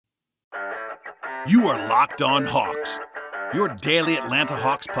You are Locked On Hawks, your daily Atlanta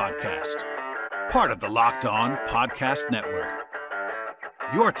Hawks podcast. Part of the Locked On Podcast Network.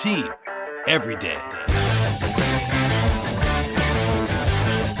 Your team every day.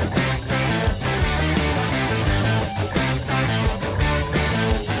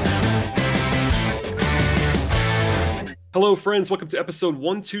 Hello, friends. Welcome to episode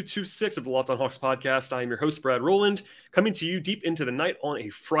 1226 of the Locked On Hawks podcast. I am your host, Brad Rowland, coming to you deep into the night on a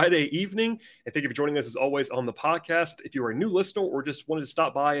Friday evening. And thank you for joining us, as always, on the podcast. If you are a new listener or just wanted to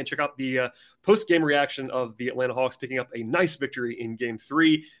stop by and check out the post-game reaction of the Atlanta Hawks picking up a nice victory in Game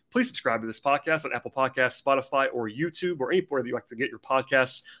 3, please subscribe to this podcast on Apple Podcasts, Spotify, or YouTube, or anywhere that you like to get your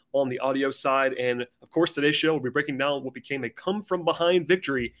podcasts on the audio side. And, of course, today's show will be breaking down what became a come-from-behind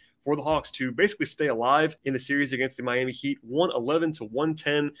victory for the Hawks to basically stay alive in the series against the Miami Heat,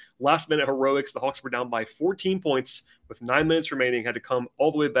 111-110. Last-minute heroics. The Hawks were down by 14 points with 9 minutes remaining, had to come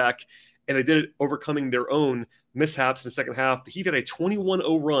all the way back, and they did it overcoming their own mishaps in the second half. The Heat had a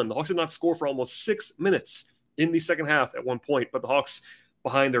 21-0 run. The Hawks did not score for almost 6 minutes in the second half at one point, but the Hawks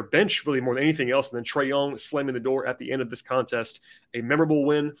behind their bench really more than anything else, and then Trae Young slamming the door at the end of this contest. A memorable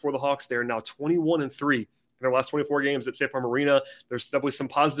win for the Hawks. They are now 21-3. In their last 24 games at State Farm Arena. There's definitely some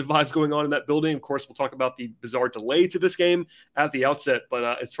positive vibes going on in that building. Of course, we'll talk about the bizarre delay to this game at the outset.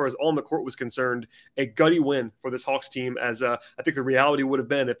 But as far as on the court was concerned, a gutty win for this Hawks team, as I think the reality would have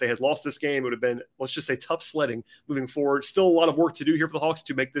been if they had lost this game, it would have been, let's just say, tough sledding moving forward. Still a lot of work to do here for the Hawks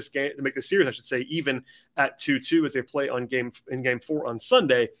to make this game, to make the series, I should say, even at 2-2 as they play in Game 4 on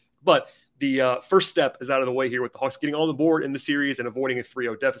Sunday. But the first step is out of the way here with the Hawks getting on the board in the series and avoiding a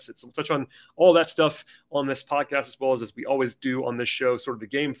 3-0 deficit. So we'll touch on all that stuff on this podcast, as well as we always do on this show, sort of the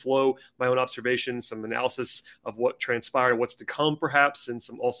game flow, my own observations, some analysis of what transpired, what's to come perhaps, and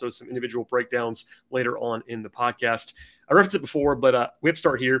some individual breakdowns later on in the podcast. I referenced it before, but we have to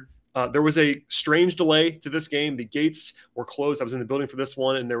start here. There was a strange delay to this game. The gates were closed. I was in the building for this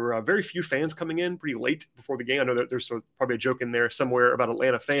one, and there were very few fans coming in pretty late before the game. I know that there's probably a joke in there somewhere about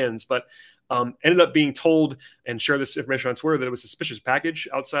Atlanta fans, but ended up being told and share this information on Twitter that it was a suspicious package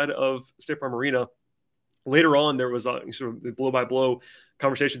outside of State Farm Arena. Later on, there was sort of the blow-by-blow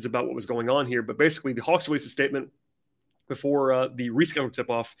conversations about what was going on here, but basically the Hawks released a statement before the rescheduled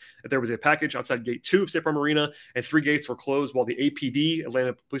tip-off that there was a package outside Gate 2 of State Farm Arena, and 3 gates were closed while the APD,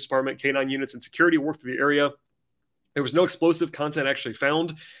 Atlanta Police Department, K-9 units, and security worked through the area. There was no explosive content actually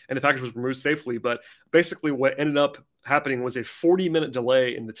found, and the package was removed safely. But basically what ended up happening was a 40-minute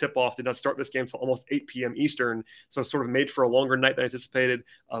delay in the tip-off. Did not start this game until almost 8 p.m. Eastern, so it sort of made for a longer night than anticipated.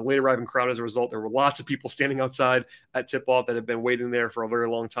 Late arriving crowd as a result. There were lots of people standing outside at tip-off that had been waiting there for a very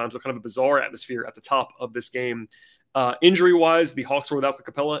long time, so kind of a bizarre atmosphere at the top of this game. Injury-wise, the Hawks were without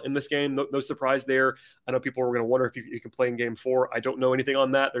Capella in this game. No surprise there. I know people were going to wonder if he can play in Game 4. I don't know anything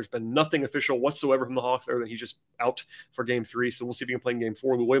on that. There's been nothing official whatsoever from the Hawks other than he's just out for Game 3. So we'll see if he can play in Game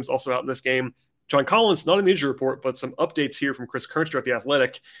 4. Lou Williams also out in this game. John Collins, not in the injury report, but some updates here from Chris Kernster at The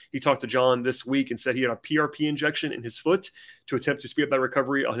Athletic. He talked to John this week and said he had a PRP injection in his foot to attempt to speed up that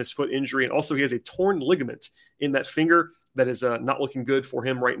recovery on his foot injury. And also he has a torn ligament in that finger that is not looking good for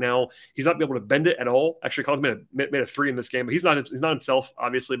him right now. He's not been able to bend it at all. Actually, Collins made a 3 in this game, but he's not himself,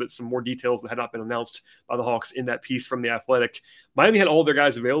 obviously, but some more details that had not been announced by the Hawks in that piece from The Athletic. Miami had all their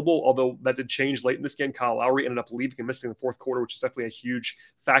guys available, although that did change late in this game. Kyle Lowry ended up leaving and missing the fourth quarter, which is definitely a huge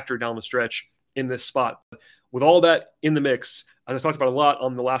factor down the stretch in this spot. With all that in the mix, as I talked about a lot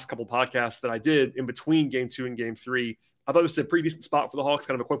on the last couple podcasts that I did in between Game 2 and Game 3, I thought it was a pretty decent spot for the Hawks,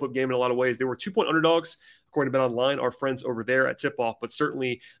 kind of a coin flip game in a lot of ways. They were 2-point underdogs, according to BetOnline, our friends over there at tip-off, but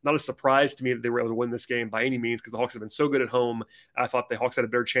certainly not a surprise to me that they were able to win this game by any means because the Hawks have been so good at home. I thought the Hawks had a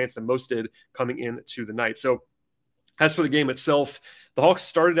better chance than most did coming into the night. So as for the game itself, the Hawks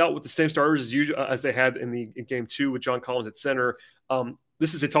started out with the same starters as usual as they had in Game 2 with John Collins at center.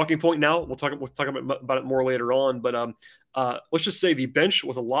 This is a talking point now. We'll talk about it more later on, but let's just say the bench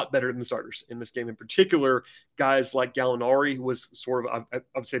was a lot better than the starters in this game. In particular, guys like Gallinari, who was sort of, I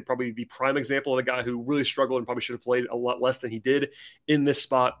would say, probably the prime example of a guy who really struggled and probably should have played a lot less than he did in this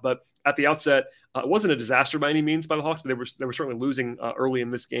spot. But at the outset, it wasn't a disaster by any means by the Hawks, but they were certainly losing early in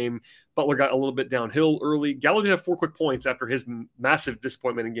this game. Butler got a little bit downhill early. Gallo did have 4 quick points after his massive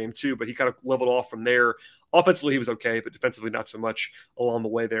disappointment in Game 2, but he kind of leveled off from there. Offensively, he was okay, but defensively, not so much along the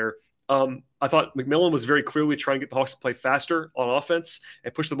way there. I thought McMillan was very clearly trying to get the Hawks to play faster on offense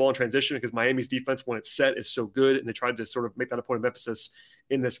and push the ball in transition because Miami's defense, when it's set, is so good, and they tried to sort of make that a point of emphasis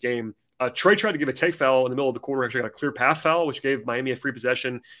in this game. Trae tried to give a take foul in the middle of the quarter, actually got a clear pass foul, which gave Miami a free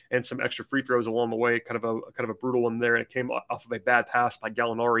possession and some extra free throws along the way, kind of a brutal one there, and it came off of a bad pass by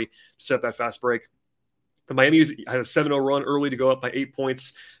Gallinari to set up that fast break. Miami had a 7-0 run early to go up by 8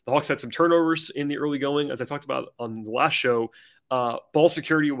 points. The Hawks had some turnovers in the early going. As I talked about on the last show, ball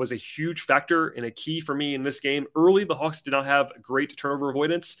security was a huge factor and a key for me in this game. Early, the Hawks did not have great turnover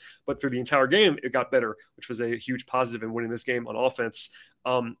avoidance, but through the entire game, it got better, which was a huge positive in winning this game on offense.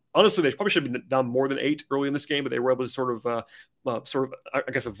 Honestly, they probably should have been down more than 8 early in this game, but they were able to sort of,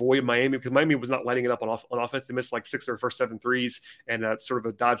 I guess, avoid Miami because Miami was not lighting it up on offense. They missed like 6 of their first 7 threes and sort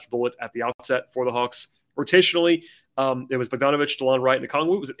of a dodged bullet at the outset for the Hawks. Rotationally, it was Bogdanovic, DeLon Wright, and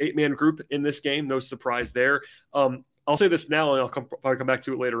Okongwu. It was an 8-man group in this game. No surprise there. I'll say this now, and I'll probably come back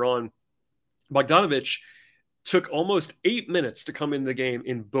to it later on. Bogdanovic took almost 8 minutes to come in the game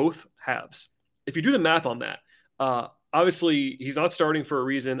in both halves. If you do the math on that, obviously he's not starting for a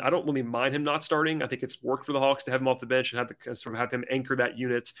reason. I don't really mind him not starting. I think it's worked for the Hawks to have him off the bench and have him anchor that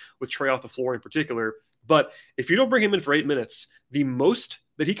unit with Trae off the floor in particular. But if you don't bring him in for 8 minutes, the most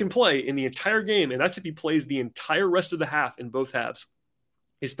that he can play in the entire game, and that's if he plays the entire rest of the half in both halves,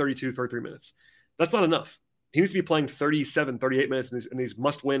 is 32, 33 minutes. That's not enough. He needs to be playing 37, 38 minutes in these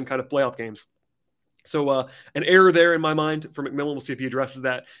must-win kind of playoff games. So an error there in my mind for McMillan. We'll see if he addresses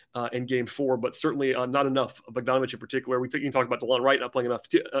that in Game 4, but certainly not enough. Bogdanovic in particular. We can talk about DeLon Wright not playing enough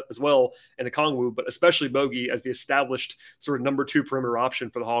as well, and Okongwu, but especially Bogey as the established sort of number 2 perimeter option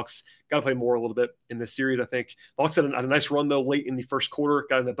for the Hawks. Got to play more a little bit in this series, I think. The Hawks had a nice run, though, late in the first quarter.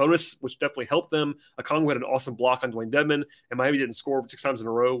 Got in the bonus, which definitely helped them. Okongwu had an awesome block on Dwayne Dedmon, and Miami didn't score 6 times in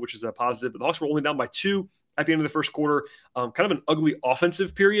a row, which is a positive. But the Hawks were only down by 2 at the end of the first quarter. Kind of an ugly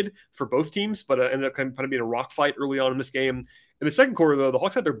offensive period for both teams, but ended up kind of being a rock fight early on in this game. In the second quarter, though, the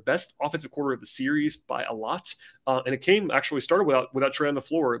Hawks had their best offensive quarter of the series by a lot, and it started without Trae on the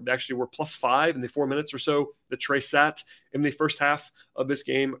floor. They actually were +5 in the 4 minutes or so that Trae sat in the first half of this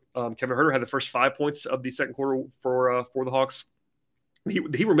game. Kevin Huerter had the first 5 points of the second quarter for the Hawks.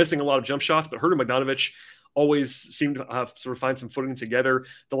 He were missing a lot of jump shots, but Huerter and Bogdanovic always seemed to have sort of find some footing together.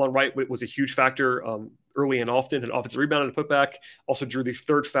 DeLon Wright was a huge factor early and often, had offensive rebound and a putback. Also drew the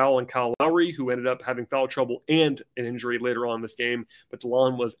 3rd foul on Kyle Lowry, who ended up having foul trouble and an injury later on in this game. But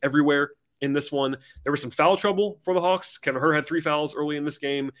DeLon was everywhere in this one. There was some foul trouble for the Hawks. Kevin Huerter had 3 fouls early in this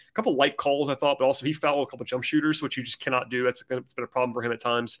game. A couple light calls, I thought, but also he fouled a couple jump shooters, which you just cannot do. It's been a problem for him at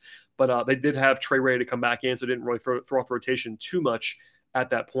times. But they did have Trae ready to come back in, so didn't really throw off the rotation too much at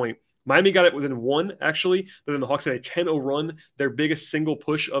that point. Miami got it within 1, actually, but then the Hawks had a 10-0 run, their biggest single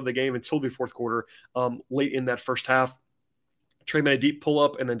push of the game until the fourth quarter, late in that first half. Trae made a deep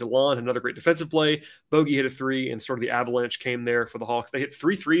pull-up, and then DeLon had another great defensive play. Bogey hit a 3, and sort of the avalanche came there for the Hawks. They hit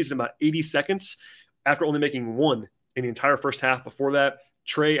 3 threes in about 80 seconds after only making 1 in the entire first half before that.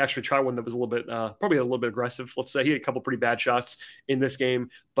 Trae actually tried one that was a little bit, probably a little bit aggressive, let's say. He had a couple pretty bad shots in this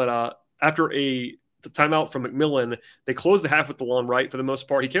game, but after a timeout from McMillan, they closed the half with DeLon Wright for the most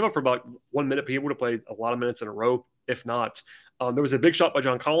part. He came up for about 1 minute, but he would have played a lot of minutes in a row, if not. There was a big shot by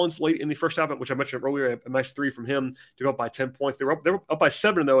John Collins late in the first half, which I mentioned earlier, a nice 3 from him to go up by 10 points. They were up by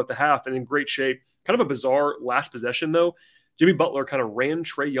 7, though, at the half and in great shape. Kind of a bizarre last possession, though. Jimmy Butler kind of ran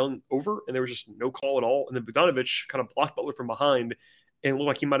Trae Young over, and there was just no call at all. And then Bogdanovic kind of blocked Butler from behind, and it looked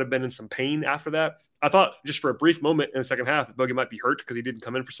like he might have been in some pain after that. I thought just for a brief moment in the second half, Bogey might be hurt because he didn't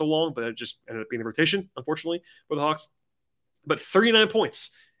come in for so long, but it just ended up being the rotation, unfortunately, for the Hawks. But 39 points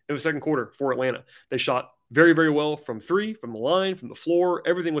in the second quarter for Atlanta. They shot very, very well from 3, from the line, from the floor.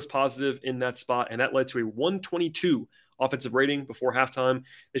 Everything was positive in that spot, and that led to a 122 offensive rating before halftime.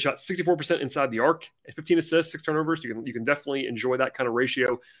 They shot 64% inside the arc and 15 assists, 6 turnovers. You can definitely enjoy that kind of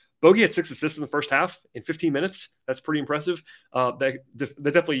ratio. Bogey had 6 assists in the first half in 15 minutes. That's pretty impressive. They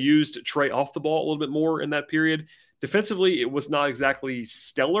definitely used Trae off the ball a little bit more in that period. Defensively, it was not exactly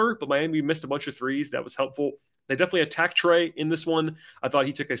stellar, but Miami missed a bunch of threes. That was helpful. They definitely attacked Trae in this one. I thought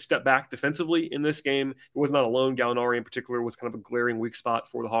he took a step back defensively in this game. It was not alone. Gallinari in particular was kind of a glaring weak spot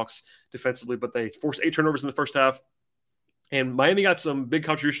for the Hawks defensively, but they forced 8 turnovers in the first half. And Miami got some big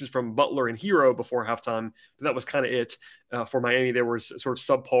contributions from Butler and Hero before halftime, but that was kind of it. For Miami, there was sort of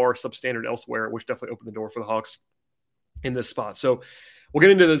subpar, substandard elsewhere, which definitely opened the door for the Hawks in this spot. So we'll get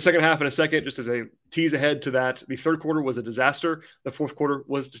into the second half in a second, just as a tease ahead to that. The third quarter was a disaster. The fourth quarter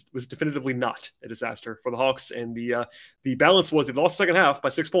was definitively not a disaster for the Hawks. And the balance was they lost the second half by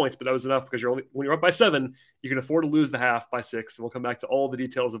 6 points, but that was enough because when you're up by 7, you can afford to lose the half by 6. And we'll come back to all the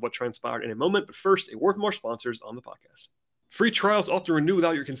details of what transpired in a moment. But first, a word from our sponsors on the podcast. Free trials often renew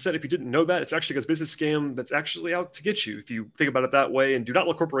without your consent. If you didn't know that, it's actually a business scam that's actually out to get you, if you think about it that way. And do not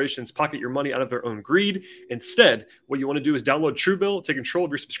let corporations pocket your money out of their own greed. Instead, what you want to do is download Truebill, take control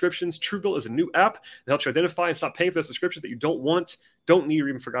of your subscriptions. Truebill is a new app that helps you identify and stop paying for the subscriptions that you don't want, don't need, or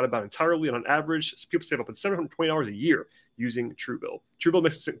even forgot about entirely. And on average, people save up to $720 a year using Truebill. Truebill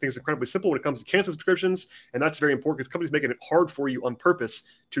makes things incredibly simple when it comes to canceling subscriptions, and that's very important because companies making it hard for you on purpose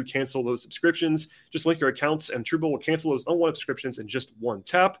to cancel those subscriptions. Just link your accounts, and Truebill will cancel those unwanted subscriptions in just one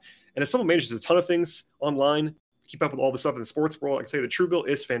tap. And as someone manages a ton of things online, keep up with all the stuff in the sports world, I can tell you that Truebill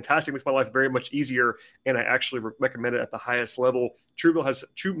is fantastic. It makes my life very much easier, and I actually recommend it at the highest level. Truebill has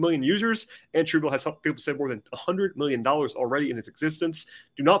 2 million users, and Truebill has helped people save more than $100 million already in its existence.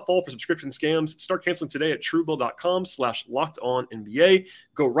 Do not fall for subscription scams. Start canceling today at Truebill.com/LockedOnNBA.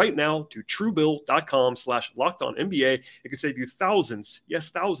 Go right now to Truebill.com/LockedOnNBA. It can save you thousands, yes,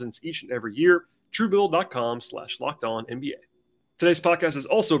 thousands each and every year. Truebill.com/LockedOnNBA. Today's podcast is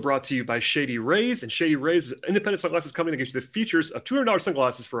also brought to you by Shady Rays, and Shady Rays is an independent sunglasses company that gives you the features of $200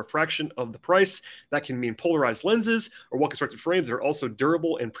 sunglasses for a fraction of the price. That can mean polarized lenses or well-constructed frames that are also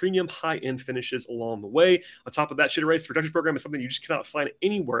durable and premium high-end finishes along the way. On top of that, Shady Rays protection program is something you just cannot find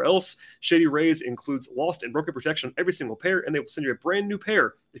anywhere else. Shady Rays includes lost and broken protection on every single pair, and they will send you a brand new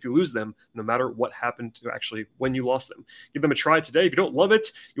pair if you lose them, no matter what happened to actually when you lost them. Give them a try today. If you don't love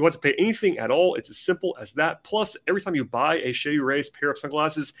it, you want to pay anything at all. It's as simple as that. Plus, every time you buy a Shady Rays pair of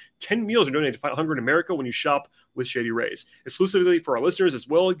sunglasses, 10 meals are donated to Fight Hunger in America when you shop with Shady Rays. Exclusively for our listeners as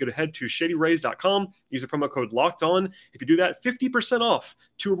well, go ahead to shadyrays.com. Use the promo code LOCKEDON. If you do that, 50% off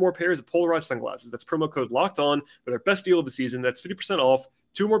 2 or more pairs of polarized sunglasses. That's promo code LOCKEDON for their best deal of the season. That's 50% off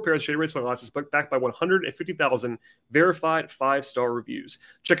 2 more pairs of Shady Rays sunglasses backed by 150,000 verified 5-star reviews.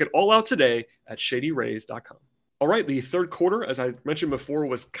 Check it all out today at shadyrays.com. All right, the third quarter, as I mentioned before,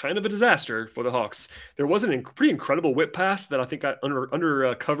 was kind of a disaster for the Hawks. There was a pretty incredible whip pass that I think got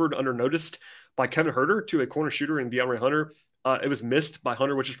under-noticed by Kevin Huerter to a corner shooter in DeAndre Hunter. It was missed by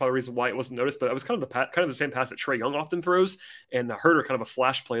Hunter, which is probably the reason why it wasn't noticed, but it was kind of the same pass that Trae Young often throws, and Huerter kind of a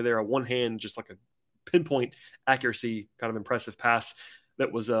flash play there, a one-hand, just like a pinpoint accuracy, kind of impressive pass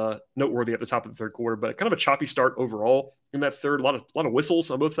that was noteworthy at the top of the third quarter, but kind of a choppy start overall in that third. A lot of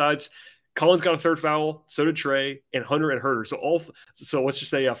whistles on both sides. Collins got a third foul, so did Trae, and Hunter and Huerter. So let's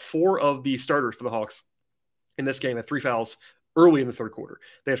just say 4 of the starters for the Hawks in this game had 3 fouls early in the third quarter.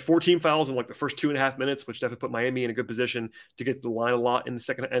 They had 14 fouls in like the first 2.5 minutes, which definitely put Miami in a good position to get to the line a lot in the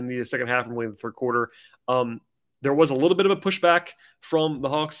second half and really in the third quarter. There was a little bit of a pushback from the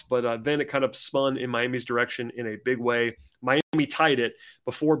Hawks, but then it kind of spun in Miami's direction in a big way. Miami tied it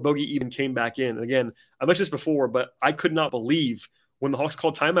before Bogey even came back in. And again, I mentioned this before, but I could not believe when the Hawks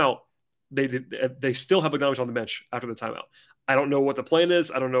called timeout, they still have Bogdanovich on the bench after the timeout. I don't know what the plan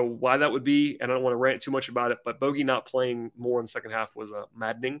is. I don't know why that would be, and I don't want to rant too much about it, but Bogey not playing more in the second half was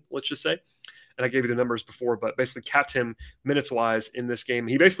maddening, let's just say. And I gave you the numbers before, but basically capped him minutes-wise in this game.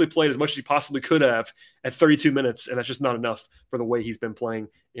 He basically played as much as he possibly could have at 32 minutes, and that's just not enough for the way he's been playing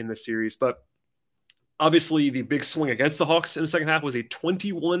in this series. But obviously the big swing against the Hawks in the second half was a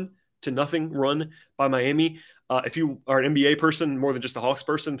 21-0 run by Miami. If you are an NBA person more than just a Hawks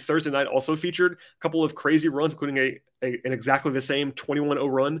person, Thursday night also featured a couple of crazy runs, including an exactly the same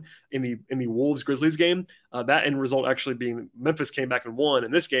 21-0 run in the Wolves-Grizzlies game. That end result actually being Memphis came back and won.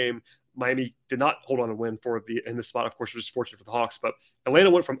 In this game, Miami did not hold on to win in this spot, of course, which is fortunate for the Hawks. But Atlanta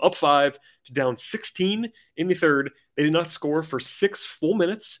went from up 5 to down 16 in the third. They did not score for 6 full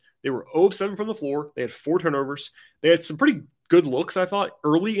minutes. They were 0 of 7 from the floor. They had 4 turnovers. They had some pretty good looks, I thought,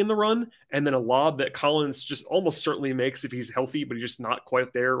 early in the run, and then a lob that Collins just almost certainly makes if he's healthy, but he's just not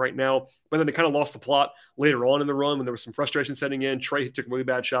quite there right now. But then they kind of lost the plot later on in the run when there was some frustration setting in. Trae took a really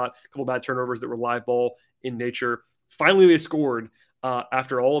bad shot, a couple bad turnovers that were live ball in nature. Finally, they scored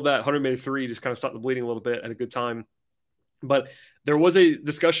after all of that. Hunter made a 3, just kind of stopped the bleeding a little bit at a good time. But there was a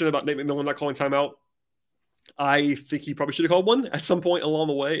discussion about Nate McMillan not calling timeout. I think he probably should have called one at some point along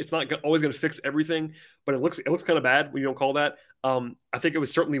the way. It's not always going to fix everything, but it looks kind of bad when you don't call that. I think it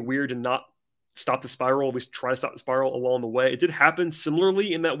was certainly weird to not stop the spiral, at least try to stop the spiral along the way. It did happen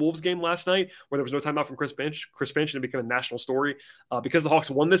similarly in that Wolves game last night where there was no timeout from Chris Finch. Chris Finch, and it became a national story. Because the Hawks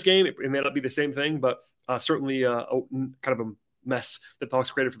won this game, it may not be the same thing, but certainly kind of a mess that the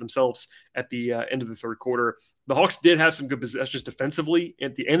Hawks created for themselves at the end of the third quarter. The Hawks did have some good possessions defensively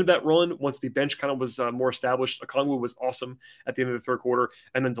at the end of that run. Once the bench kind of was more established, Okongwu was awesome at the end of the third quarter.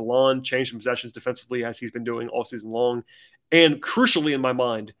 And then DeLon changed some possessions defensively as he's been doing all season long. And crucially in my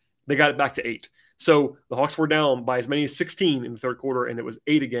mind, they got it back to 8. So the Hawks were down by as many as 16 in the third quarter, and it was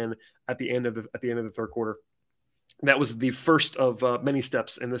 8 again at the end of the third quarter. That was the first of many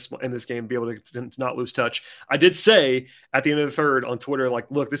steps in this game, be able to not lose touch. I did say at the end of the third on Twitter, like,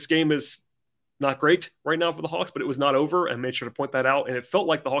 look, this game is not great right now for the Hawks, but it was not over, and made sure to point that out. And it felt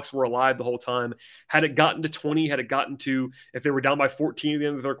like the Hawks were alive the whole time. Had it gotten to 20, if they were down by 14 at the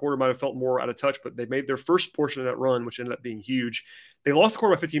end of the third quarter, might have felt more out of touch, but they made their first portion of that run, which ended up being huge. They lost the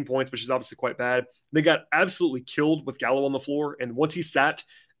quarter by 15 points, which is obviously quite bad. They got absolutely killed with Gallo on the floor, and once he sat,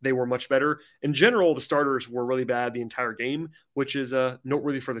 they were much better. In general, the starters were really bad the entire game, which is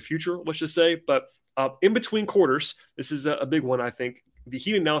noteworthy for the future, let's just say. But in between quarters, this is a big one, I think. The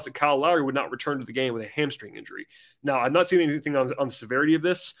Heat announced that Kyle Lowry would not return to the game with a hamstring injury. Now, I'm not seeing anything on the severity of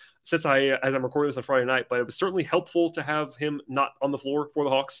this as I'm recording this on Friday night, but it was certainly helpful to have him not on the floor for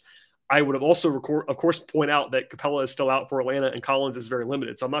the Hawks. I would have also, of course, point out that Capella is still out for Atlanta and Collins is very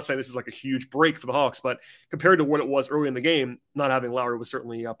limited. So I'm not saying this is like a huge break for the Hawks, but compared to what it was early in the game, not having Lowry was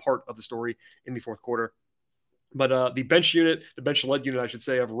certainly a part of the story in the fourth quarter. But the bench led unit, I should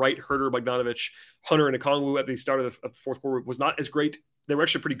say, of Wright, Huerter, Bogdanovic, Hunter, and Okongwu at the start of the fourth quarter was not as great. They were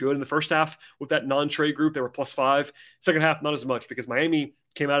actually pretty good in the first half with that non-trade group. They were +5. Second half, not as much because Miami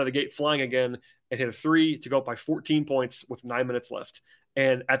came out of the gate flying again and hit a three to go up by 14 points with 9 minutes left.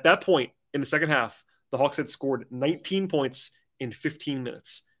 And at that point in the second half, the Hawks had scored 19 points in 15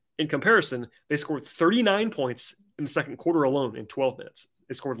 minutes. In comparison, they scored 39 points in the second quarter alone in 12 minutes.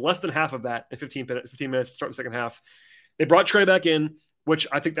 They scored less than half of that in 15 minutes to start the second half. They brought Trae back in, which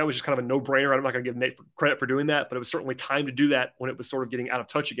I think that was just kind of a no-brainer. I'm not going to give Nate credit for doing that, but it was certainly time to do that when it was sort of getting out of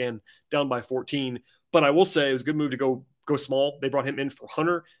touch again, down by 14. But I will say it was a good move to go small. They brought him in for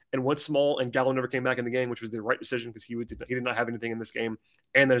Hunter and went small, and Gallo never came back in the game, which was the right decision because he did not have anything in this game.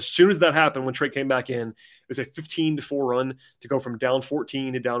 And then as soon as that happened, when Trae came back in, it was a 15-4 run to go from down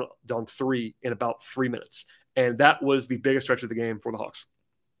 14 to down 3 in about 3 minutes. And that was the biggest stretch of the game for the Hawks.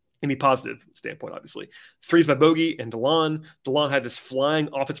 Any positive standpoint, obviously. Threes by Bogey and DeLon. DeLon had this flying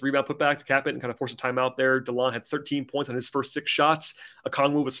offensive rebound putback to cap it and kind of force a timeout there. DeLon had 13 points on his first 6 shots.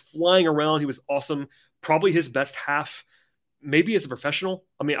 Okongwu was flying around. He was awesome. Probably his best half, maybe as a professional.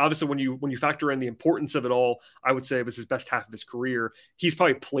 I mean, obviously, when you factor in the importance of it all, I would say it was his best half of his career. He's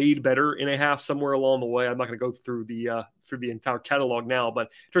probably played better in a half somewhere along the way. I'm not going to go through the entire catalog now, but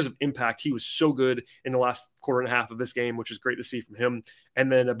in terms of impact, he was so good in the last quarter and a half of this game, which is great to see from him.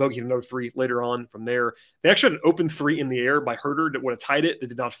 And then Bogey hit another 3 later on from there. They actually had an open 3 in the air by Huerter that would have tied it. It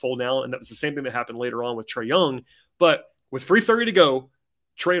did not fall down, and that was the same thing that happened later on with Trae Young. But with 3:30 to go,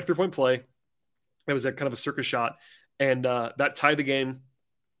 Trae had a 3-point play. It was a kind of a circus shot. And that tied the game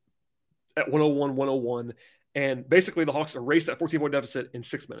at 101-101. And basically, the Hawks erased that 14-point deficit in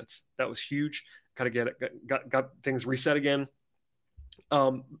 6 minutes. That was huge. Kind of got things reset again.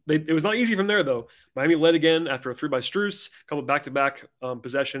 It was not easy from there, though. Miami led again after a 3 by Strus, a couple of back-to-back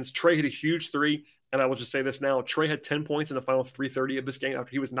possessions. Trae hit a huge 3. And I will just say this now. Trae had 10 points in the final 3:30 of this game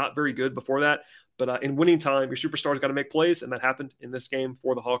after he was not very good before that. But in winning time, your superstars got to make plays, and that happened in this game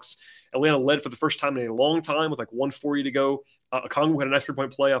for the Hawks. Atlanta led for the first time in a long time with like 1:40 to go. Okongwu had an extra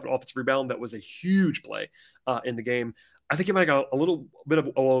point play off an offensive rebound. That was a huge play in the game. I think he might have got a little bit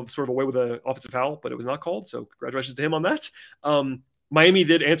of sort of away with an offensive foul, but it was not called. So congratulations to him on that. Miami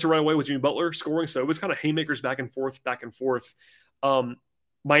did answer right away with Jimmy Butler scoring. So it was kind of haymakers back and forth.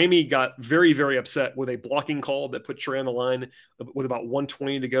 Miami got very, very upset with a blocking call that put Trae on the line with about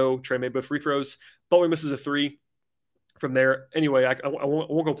 1:20 to go. Trae made both free throws. Butler misses a 3 from there. Anyway, I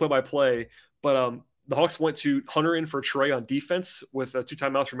won't go play by play, but the Hawks went to Hunter in for Trae on defense with 2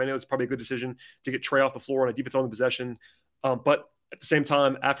 timeouts remaining. It was probably a good decision to get Trae off the floor on a defense on the possession. But at the same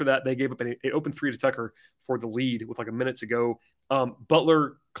time, after that, they gave up an open 3 to Tucker for the lead with like a minute to go.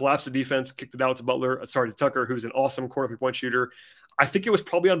 Butler collapsed the defense, kicked it out to Tucker, who's an awesome corner 3-point shooter. I think it was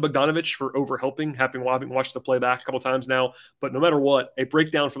probably on Bogdanovic for overhelping, having watched the play back a couple times now. But no matter what, a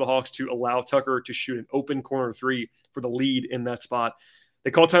breakdown for the Hawks to allow Tucker to shoot an open corner 3 for the lead in that spot. They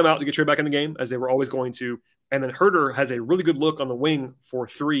call timeout to get Trae back in the game, as they were always going to. And then Huerter has a really good look on the wing for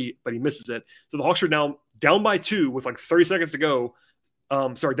 3, but he misses it. So the Hawks are now down by 2 with like 30 seconds to go.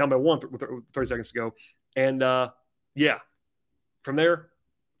 Down by 1 with 30 seconds to go. And from there,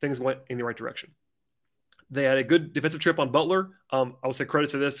 things went in the right direction. They had a good defensive trip on Butler. I will say credit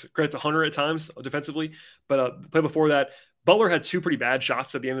to Hunter at times defensively. But the play before that, Butler had 2 pretty bad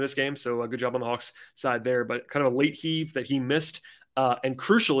shots at the end of this game. So a good job on the Hawks side there. But kind of a late heave that he missed. And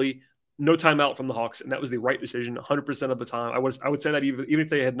crucially, no timeout from the Hawks. And that was the right decision 100% of the time. I would say that even if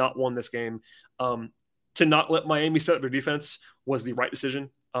they had not won this game, to not let Miami set up their defense was the right decision.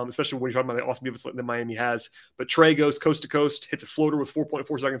 Especially when you're talking about the awesome defense that Miami has. But Trae goes coast to coast, hits a floater with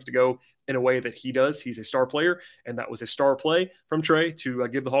 4.4 seconds to go in a way that he does. He's a star player, and that was a star play from Trae to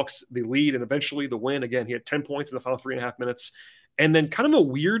give the Hawks the lead and eventually the win. Again, he had 10 points in the final 3.5 minutes. And then kind of a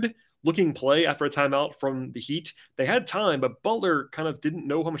weird looking play after a timeout from the Heat. They had time, but Butler kind of didn't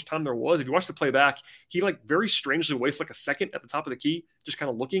know how much time there was. If you watch the play back, he like very strangely wastes like a second at the top of the key, just kind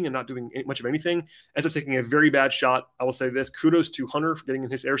of looking and not doing much of anything. Ends up taking a very bad shot. I will say this, kudos to Hunter for getting in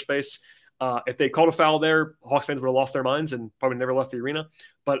his airspace. If they called a foul there, Hawks fans would have lost their minds and probably never left the arena.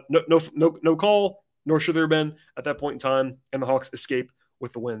 But no call, nor should there have been at that point in time, and the Hawks escape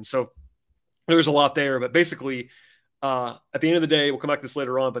with the win. So there's a lot there, but basically, at the end of the day, we'll come back to this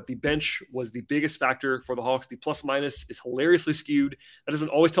later on, but the bench was the biggest factor for the Hawks. The plus minus is hilariously skewed. That doesn't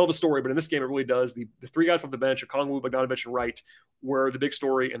always tell the story, but in this game, it really does. The three guys off the bench, Okongwu, Bogdanovic, and Wright, were the big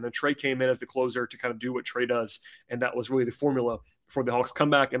story, and then Trey came in as the closer to kind of do what Trey does, and that was really the formula for the Hawks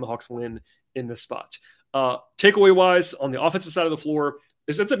comeback and the Hawks win in this spot. Takeaway-wise, on the offensive side of the floor,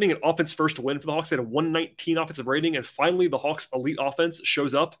 this ends up being an offense first win for the Hawks. They had a 119 offensive rating, and finally the Hawks' elite offense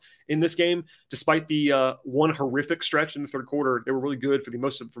shows up in this game. Despite the one horrific stretch in the third quarter, they were really good for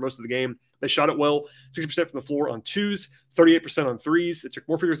most of the game. They shot it well, 60% from the floor on twos, 38% on threes. They took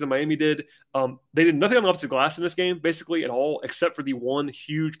more free throws than Miami did. They did nothing on the offensive glass in this game, basically at all, except for the one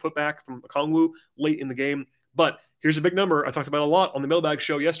huge putback from Okongwu late in the game. But here's a big number I talked about a lot on the Mailbag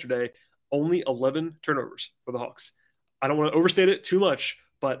show yesterday. Only 11 turnovers for the Hawks. I don't want to overstate it too much,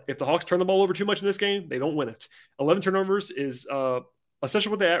 but if the Hawks turn the ball over too much in this game, they don't win it. 11 turnovers is essentially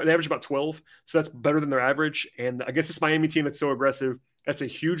what they average about 12, so that's better than their average. And against this Miami team that's so aggressive, that's a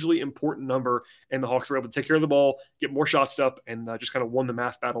hugely important number, and the Hawks were able to take care of the ball, get more shots up, and just kind of won the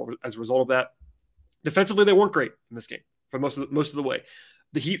math battle as a result of that. Defensively, they weren't great in this game for most of the way.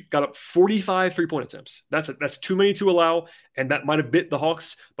 The Heat got up 45 three-point attempts. That's too many to allow, and that might have bit the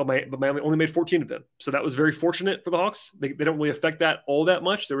Hawks, but Miami only made 14 of them. So that was very fortunate for the Hawks. They don't really affect that all that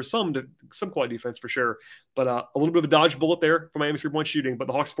much. There was some quality defense for sure, but a little bit of a dodge bullet there for Miami three-point shooting. But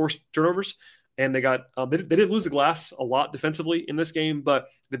the Hawks forced turnovers, and they got they did lose the glass a lot defensively in this game. But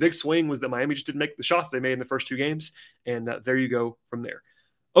the big swing was that Miami just didn't make the shots they made in the first two games, and there you go from there.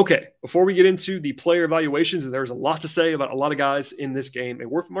 Okay, before we get into the player evaluations, and there's a lot to say about a lot of guys in this game, a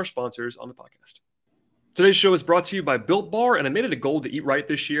word from our sponsors on the podcast. Today's show is brought to you by Built Bar, and I made it a goal to eat right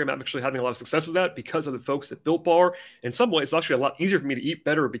this year. I'm actually having a lot of success with that because of the folks at Built Bar. In some ways, it's actually a lot easier for me to eat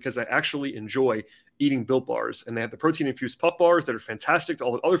better because I actually enjoy eating Built Bars. And they have the protein-infused puff bars that are fantastic to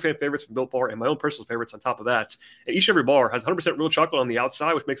all the other fan favorites from Built Bar and my own personal favorites on top of that. And each and every bar has 100% real chocolate on the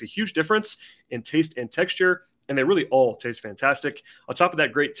outside, which makes a huge difference in taste and texture. And they really all taste fantastic. On top of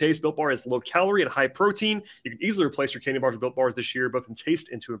that great taste, Built Bar is low calorie and high protein. You can easily replace your candy bars with Built Bars this year, both in taste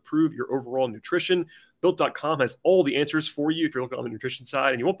and to improve your overall nutrition. Built.com has all the answers for you if you're looking on the nutrition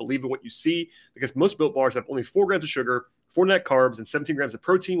side, and you won't believe what you see because most Built Bars have only 4 grams of sugar, 4 net carbs, and 17 grams of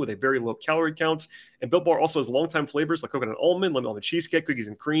protein with a very low calorie count. And Built Bar also has long-time flavors like coconut almond, lemon almond cheesecake, cookies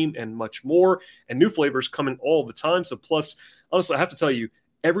and cream, and much more. And new flavors come in all the time. So plus, honestly, I have to tell you,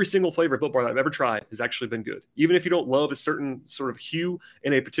 every single flavor of Built Bar that I've ever tried has actually been good. Even if you don't love a certain sort of hue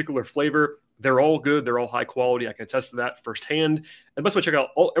in a particular flavor, they're all good. They're all high quality. I can attest to that firsthand. And the best way to check out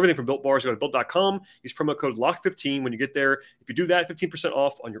everything from Built Bar is go to Built.com. Use promo code LOCKED15 when you get there. If you do that, 15%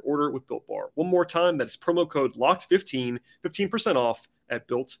 off on your order with Built Bar. One more time, that is promo code LOCKED15, 15% off at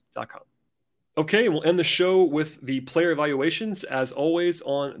Built.com. Okay, we'll end the show with the player evaluations, as always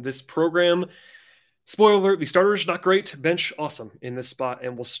on this program. Spoiler alert, the starters, not great. Bench, awesome in this spot.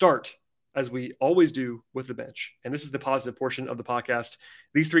 And we'll start, as we always do, with the bench. And this is the positive portion of the podcast.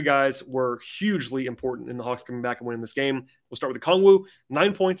 These three guys were hugely important in the Hawks coming back and winning this game. We'll start with Okongwu,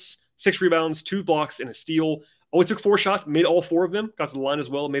 9 points, 6 rebounds, 2 blocks, and a steal. Only took 4 shots, made all 4 of them. Got to the line as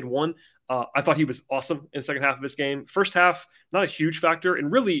well, made 1. I thought he was awesome in the second half of this game. First half, not a huge factor.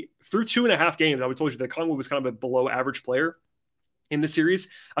 And really, through 2.5 games, I would told you that Okongwu was kind of a below average player in the series.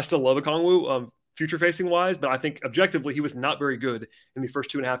 I still love Okongwu. Future-facing wise, but I think objectively he was not very good in the first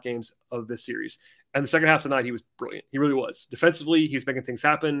 2.5 games of this series. And the second half tonight, he was brilliant. He really was. Defensively, he's making things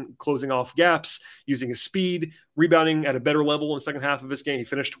happen, closing off gaps, using his speed, rebounding at a better level in the second half of this game. He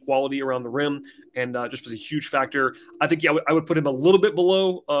finished quality around the rim and just was a huge factor. I think I would put him a little bit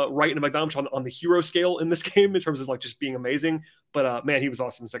below Wright and Bogdanovic on the hero scale in this game in terms of like just being amazing. But man, he was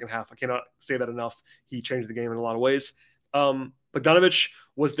awesome in the second half. I cannot say that enough. He changed the game in a lot of ways. Bogdanovic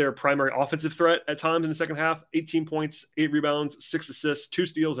was their primary offensive threat at times in the second half. 18 points, 8 rebounds, 6 assists, 2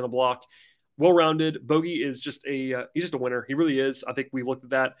 steals, and a block. Well-rounded. Bogey is just he's just a winner. He really is. I think we looked at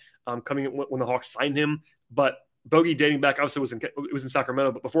that coming in when the Hawks signed him. But Bogey, dating back, obviously it was in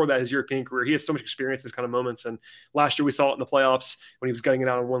Sacramento, but before that, his European career, he has so much experience in this kind of moments. And last year we saw it in the playoffs when he was getting it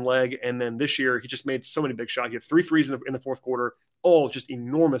out on one leg. And then this year he just made so many big shots. He had 3 threes in the fourth quarter, all just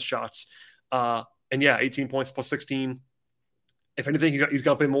enormous shots. And yeah, 18 points plus 16. if anything, he's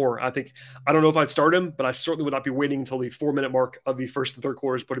got to play more. I don't know if I'd start him, but I certainly would not be waiting until the 4-minute mark of the first and third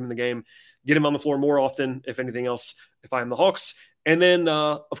quarters, put him in the game, get him on the floor more often, if anything else, if I am the Hawks. And then,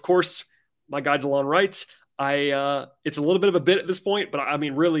 of course, my guy, DeLon Wright. It's a little bit of a bit at this point, but I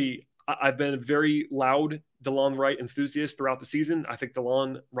mean, really, I've been a very loud DeLon Wright enthusiast throughout the season. I think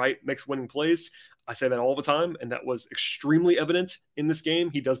DeLon Wright makes winning plays. I say that all the time, and that was extremely evident in this game.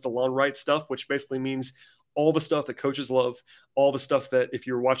 He does DeLon Wright stuff, which basically means all the stuff that coaches love, all the stuff that if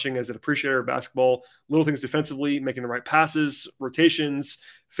you're watching as an appreciator of basketball, little things defensively, making the right passes, rotations,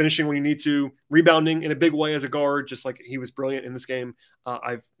 finishing when you need to, rebounding in a big way as a guard, just like he was brilliant in this game.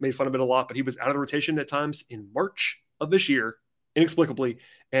 I've made fun of it a lot, but he was out of the rotation at times in March of this year, inexplicably.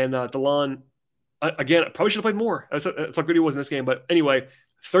 And DeLon, again, probably should have played more. That's how good he was in this game. But anyway,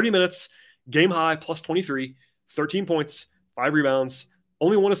 30 minutes, game high, plus 23, 13 points, 5 rebounds,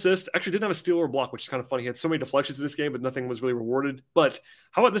 only 1 assist. Actually didn't have a steal or a block, which is kind of funny. He had so many deflections in this game, but nothing was really rewarded. But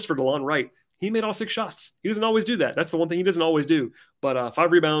how about this for DeLon Wright? He made all 6 shots. He doesn't always do that. That's the one thing he doesn't always do. But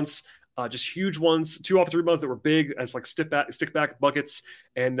 5 rebounds, just huge ones, 2 offensive rebounds that were big as like stick back buckets.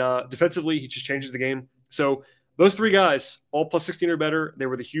 And defensively, he just changes the game. So those 3 guys, all plus 16 or better, they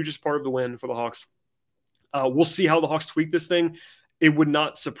were the hugest part of the win for the Hawks. We'll see how the Hawks tweak this thing. It would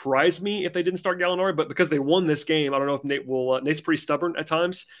not surprise me if they didn't start Gallinari, but because they won this game, I don't know if Nate will. Nate's pretty stubborn at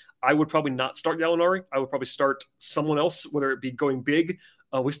times. I would probably not start Gallinari. I would probably start someone else, whether it be going big,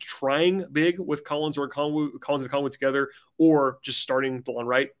 at least trying big with Collins and Conway together, or just starting DeLon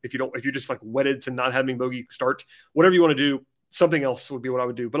Wright. If you're just like wedded to not having Bogey start, whatever you want to do, something else would be what I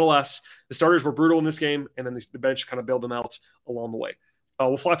would do. But alas, the starters were brutal in this game, and then the bench kind of bailed them out along the way.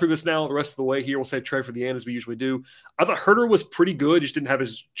 We'll fly through this now. The rest of the way here, we'll save Trey for the end, as we usually do. I thought Huerter was pretty good. Just didn't have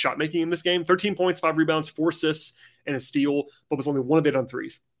his shot making in this game. 13 points, 5 rebounds, 4 assists, and a steal, but was only 1 of 8 on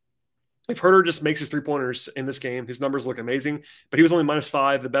threes. If Huerter just makes his 3-pointers in this game, his numbers look amazing, but he was only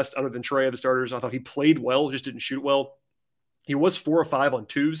 -5, the best other than Trey of the starters. I thought he played well, just didn't shoot well. He was 4 or 5 on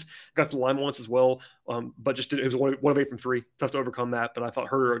 2s, got the line once as well, but just it was 1 of 8 from 3. Tough to overcome that, but I thought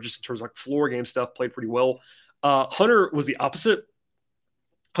Huerter, just in terms of like floor game stuff, played pretty well. Hunter was the opposite.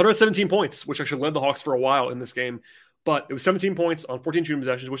 Hunter had 17 points, which actually led the Hawks for a while in this game. But it was 17 points on 14 shooting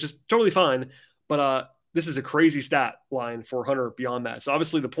possessions, which is totally fine. But this is a crazy stat line for Hunter beyond that. So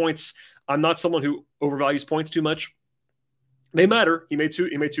obviously the points, I'm not someone who overvalues points too much. They matter. He made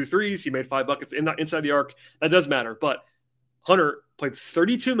 2 threes. He made 5 buckets inside the arc. That does matter. But Hunter played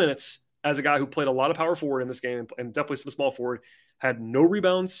 32 minutes as a guy who played a lot of power forward in this game and definitely some small forward, had no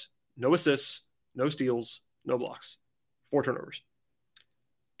rebounds, no assists, no steals, no blocks, 4 turnovers.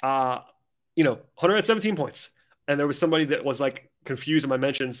 Hunter had 17 points, and there was somebody that was like confused in my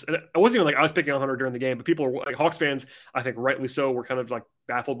mentions. And I wasn't even like I was picking on Hunter during the game, but people are like Hawks fans, I think rightly so, were kind of like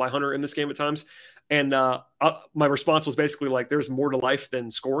baffled by Hunter in this game at times. And my response was basically like, there's more to life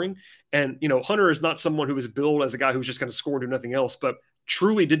than scoring. And, Hunter is not someone who was billed as a guy who's just going to score and do nothing else, but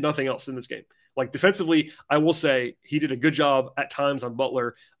truly did nothing else in this game. Like defensively, I will say he did a good job at times on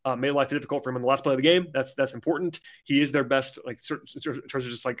Butler, made life difficult for him in the last play of the game. That's important. He is their best, like in terms of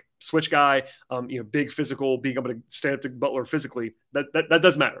just like switch guy, big physical, being able to stand up to Butler physically. That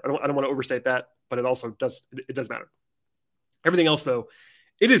does matter. I don't want to overstate that, but it also does matter. Everything else though,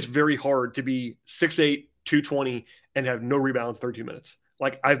 it is very hard to be 6'8", 220 and have no rebounds 32 minutes.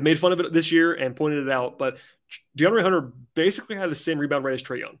 Like I've made fun of it this year and pointed it out, but DeAndre Hunter basically had the same rebound rate as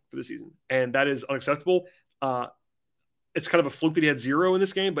Trae Young for the season, and that is unacceptable. It's kind of a fluke that he had 0 in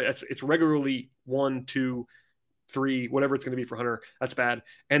this game, but it's regularly 1, 2, 3, whatever it's going to be for Hunter. That's bad.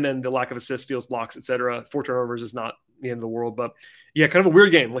 And then the lack of assists, steals, blocks, etc. 4 turnovers is not the end of the world, but yeah, kind of a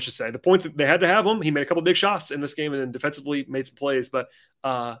weird game. Let's just say the point that they had to have him. He made a couple big shots in this game and then defensively made some plays, but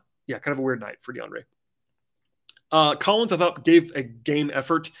kind of a weird night for DeAndre. Collins, I thought, gave a game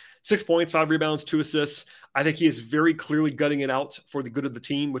effort. 6 points, 5 rebounds, 2 assists. I think he is very clearly gutting it out for the good of the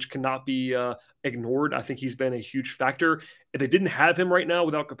team, which cannot be ignored. I think he's been a huge factor. If they didn't have him right now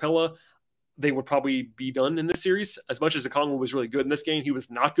without Capella, they would probably be done in this series. As much as Okongwu was really good in this game, he was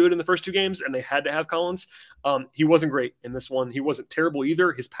not good in the first 2 games, and they had to have Collins. He wasn't great in this one. He wasn't terrible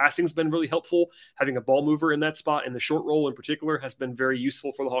either. His passing's been really helpful. Having a ball mover in that spot, and the short roll in particular, has been very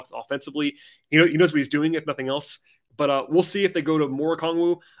useful for the Hawks offensively. He knows what he's doing, if nothing else. But we'll see if they go to more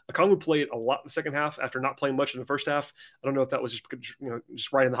Okongwu. Okongwu played a lot in the second half after not playing much in the first half. I don't know if that was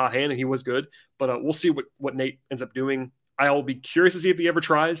just right in the hot hand, and he was good. But we'll see what Nate ends up doing. I'll be curious to see if he ever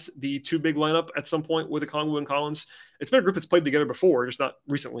tries the 2 big lineup at some point with Okongwu and Collins. It's been a group that's played together before, just not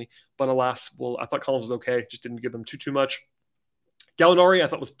recently. But alas, I thought Collins was okay. Just didn't give them too much. Gallinari, I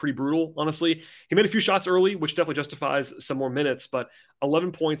thought, was pretty brutal, honestly. He made a few shots early, which definitely justifies some more minutes. But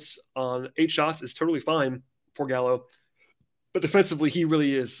 11 points on 8 shots is totally fine. Poor Gallo. But defensively, he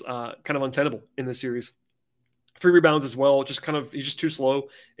really is kind of untenable in this series. 3 rebounds as well. He's just too slow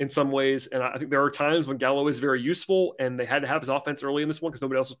in some ways. And I think there are times when Gallo is very useful, and they had to have his offense early in this one because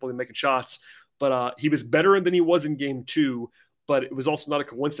nobody else was probably making shots. But he was better than he was in game 2. But it was also not a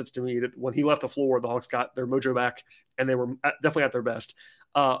coincidence to me that when he left the floor, the Hawks got their mojo back, and they were definitely at their best.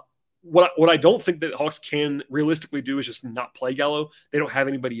 What I don't think that Hawks can realistically do is just not play Gallo. They don't have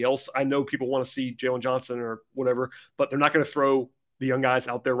anybody else. I know people want to see Jalen Johnson or whatever, but they're not going to throw the young guys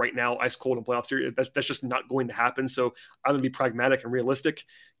out there right now, ice cold in playoff series. That's just not going to happen. So I'm going to be pragmatic and realistic.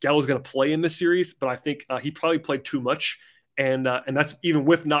 Gallo's going to play in this series, but I think he probably played too much. And that's even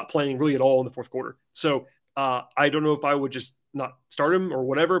with not playing really at all in the fourth quarter. So I don't know if I would just not start him or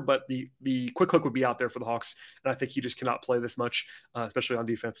whatever, but the quick hook would be out there for the Hawks. And I think he just cannot play this much, especially on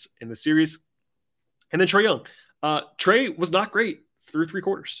defense in the series. And then Trae Young. Trae was not great through 3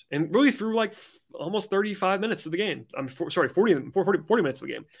 quarters and really through like almost 35 minutes of the game. 40 minutes of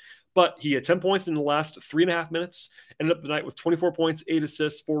the game. But he had 10 points in the last 3.5 minutes, ended up the night with 24 points, 8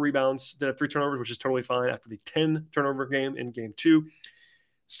 assists, 4 rebounds, did have 3 turnovers, which is totally fine after the 10 turnover game in game 2.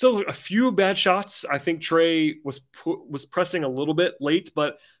 Still a few bad shots. I think Trae was pressing a little bit late,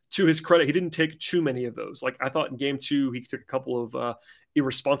 but to his credit, he didn't take too many of those. Like I thought in game 2, he took a couple of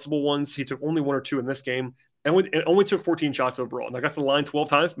irresponsible ones. He took only 1 or 2 in this game. And only took 14 shots overall. And I got to the line 12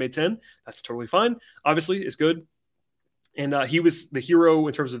 times, made 10. That's totally fine. Obviously, it's good. And he was the hero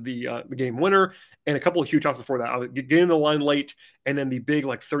in terms of the game winner and a couple of huge shots before that. I was getting the line late, and then the big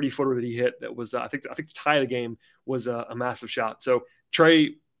 30-footer that he hit that was I think the tie of the game was a massive shot. So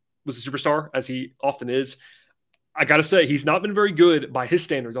Trae was a superstar, as he often is. I got to say, he's not been very good by his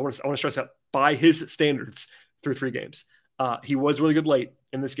standards. I want to stress that, by his standards through 3 games. He was really good late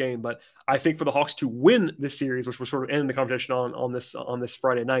in this game, but I think for the Hawks to win this series, which we're sort of ending the competition on this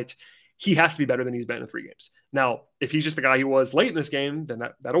Friday night, he has to be better than he's been in 3 games. Now, if he's just the guy he was late in this game, then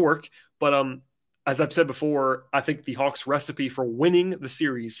that'll work. But as I've said before, I think the Hawks' recipe for winning the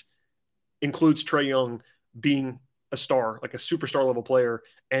series includes Trae Young being a star, like a superstar level player.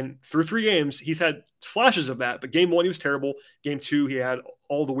 And through 3 games, he's had flashes of that. But game 1, he was terrible. Game 2, he had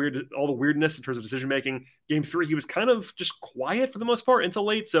all the weirdness in terms of decision making. Game 3, he was kind of just quiet for the most part until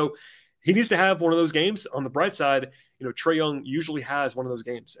late. So he needs to have one of those games. On the bright side, Trae Young usually has one of those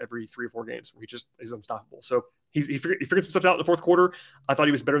games every 3 or 4 games where he just is unstoppable. So he figured some stuff out in the fourth quarter. I thought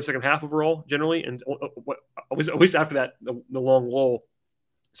he was better in the second half overall, generally, and at least after that, the long lull.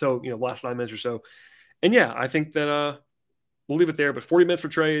 So last 9 minutes or so. And yeah, I think that we'll leave it there. But 40 minutes for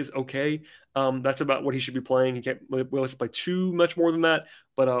Trae is okay. That's about what he should be playing. He can't really play too much more than that.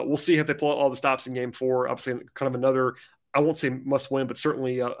 But we'll see if they pull out all the stops in game 4. Obviously, kind of another, I won't say must win, but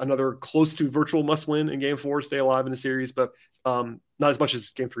certainly another close to virtual must win in game 4, stay alive in the series. But not as much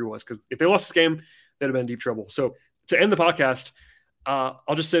as game 3 was, because if they lost this game, they'd have been in deep trouble. So to end the podcast,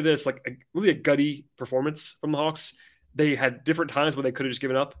 I'll just say this, really a gutty performance from the Hawks. They had different times where they could have just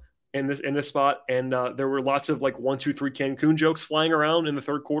given up in this spot. And there were lots of 1, 2, 3 Cancun jokes flying around in the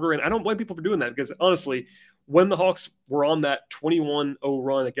third quarter. And I don't blame people for doing that, because honestly, when the Hawks were on that 21-0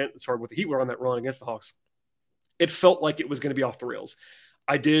 run with the Heat were on that run against the Hawks, it felt like it was going to be off the rails.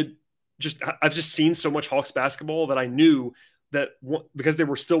 I've just seen so much Hawks basketball that I knew that because they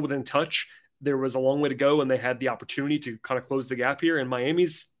were still within touch, there was a long way to go, and they had the opportunity to kind of close the gap here. And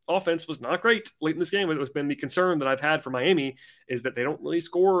Miami's offense was not great late in this game. It was been the concern that I've had for Miami, is that they don't really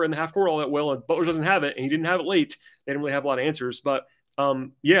score in the half court all that well, and Butler doesn't have it, and he didn't have it late. They didn't really have a lot of answers. But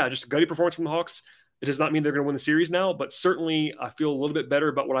just a gutty performance from the Hawks. It does not mean they're going to win the series now, but certainly I feel a little bit better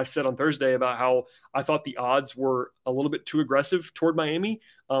about what I said on Thursday about how I thought the odds were a little bit too aggressive toward Miami.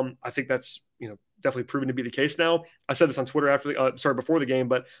 I think that's definitely proven to be the case now. I said this on Twitter before the game,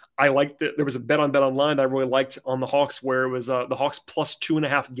 but I liked it. There was a bet online that I really liked on the Hawks, where it was the Hawks plus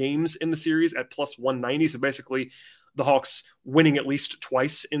 2.5 games in the series at plus 190. So basically the Hawks winning at least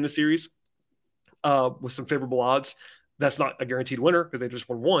twice in the series with some favorable odds. That's not a guaranteed winner because they just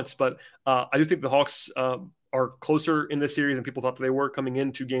won once, but I do think the Hawks are closer in this series than people thought that they were coming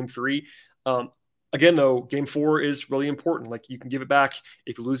into game 3. Again, though, game 4 is really important. You can give it back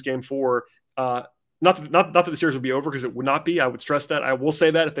if you lose game 4. Not that the series will be over, because it would not be. I would stress that. I will say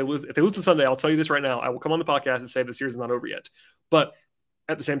that if they lose on Sunday, I'll tell you this right now. I will come on the podcast and say the series is not over yet. But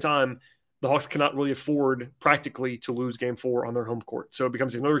at the same time, the Hawks cannot really afford practically to lose game 4 on their home court. So it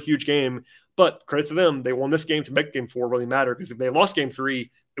becomes another huge game. But credit to them, they won this game to make game 4 really matter, because if they lost game 3,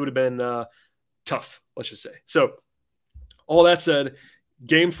 it would have been tough, let's just say. So all that said,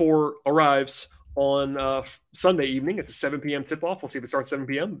 game 4 arrives on Sunday evening at the 7 p.m. tip-off. We'll see if it starts 7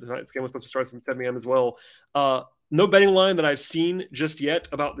 p.m. Tonight's game was supposed to start from 7 p.m. as well. No betting line that I've seen just yet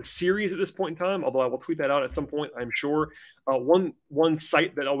about the series at this point in time, although I will tweet that out at some point, I'm sure. One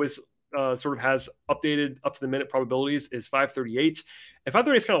site that always sort of has updated up to the minute probabilities is 538. And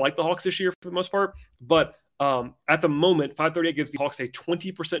 538 is kind of like the Hawks this year for the most part, but at the moment, 538 gives the Hawks a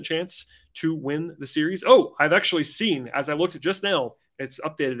 20% chance to win the series. Oh, I've actually seen, as I looked at just now, it's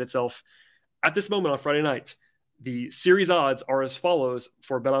updated itself. At this moment on Friday night, the series odds are as follows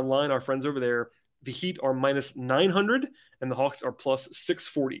for BetOnline, our friends over there. The Heat are minus 900 and the Hawks are plus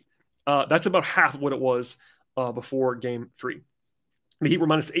 640. That's about half of what it was before game 3. The Heat were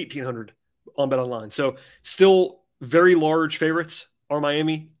minus 1,800 on BetOnline. So still very large favorites are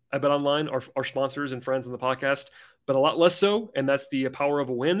Miami at BetOnline, our sponsors and friends on the podcast, but a lot less so, and that's the power of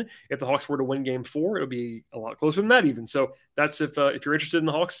a win. If the Hawks were to win game 4, it'll be a lot closer than that even. So that's if you're interested in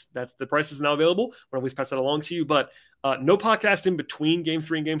the Hawks, that's the price is now available. We'll always pass that along to you, but no podcast in between game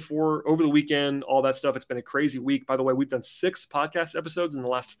 3 and game 4 over the weekend, all that stuff. It's been a crazy week. By the way, we've done 6 podcast episodes in the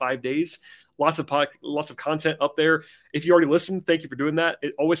last 5 days. Lots of content up there. If you already listened, thank you for doing that.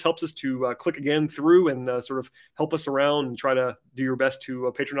 It always helps us to click again through and sort of help us around and try to do your best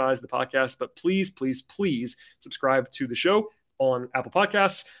to patronize the podcast. But please, please, please subscribe to the show on Apple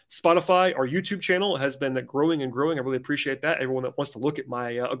Podcasts, Spotify. Our YouTube channel has been growing and growing. I really appreciate that. Everyone that wants to look at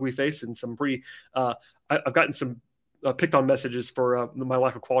my ugly face and some pretty, I've gotten some picked on messages for my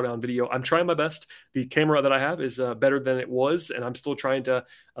lack of quality on video. I'm trying my best. The camera that I have is better than it was, and I'm still trying to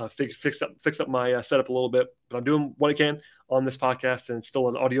fix up my setup a little bit. But I'm doing what I can on this podcast, and it's still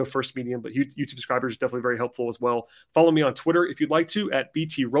an audio first medium. But YouTube subscribers are definitely very helpful as well. Follow me on Twitter if you'd like to at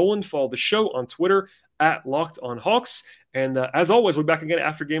BT Rowland. Follow the show on Twitter at Locked on Hawks. And as always, we'll be back again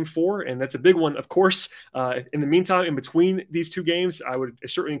after game 4. And that's a big one, of course. In the meantime, in between these 2 games, I would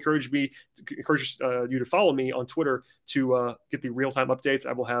certainly encourage you to follow me on Twitter to get the real-time updates.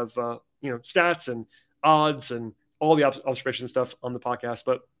 I will have stats and odds and all the observation stuff on the podcast.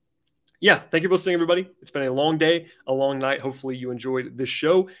 But yeah, thank you for listening, everybody. It's been a long day, a long night. Hopefully you enjoyed this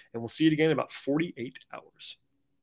show, and we'll see you again in about 48 hours.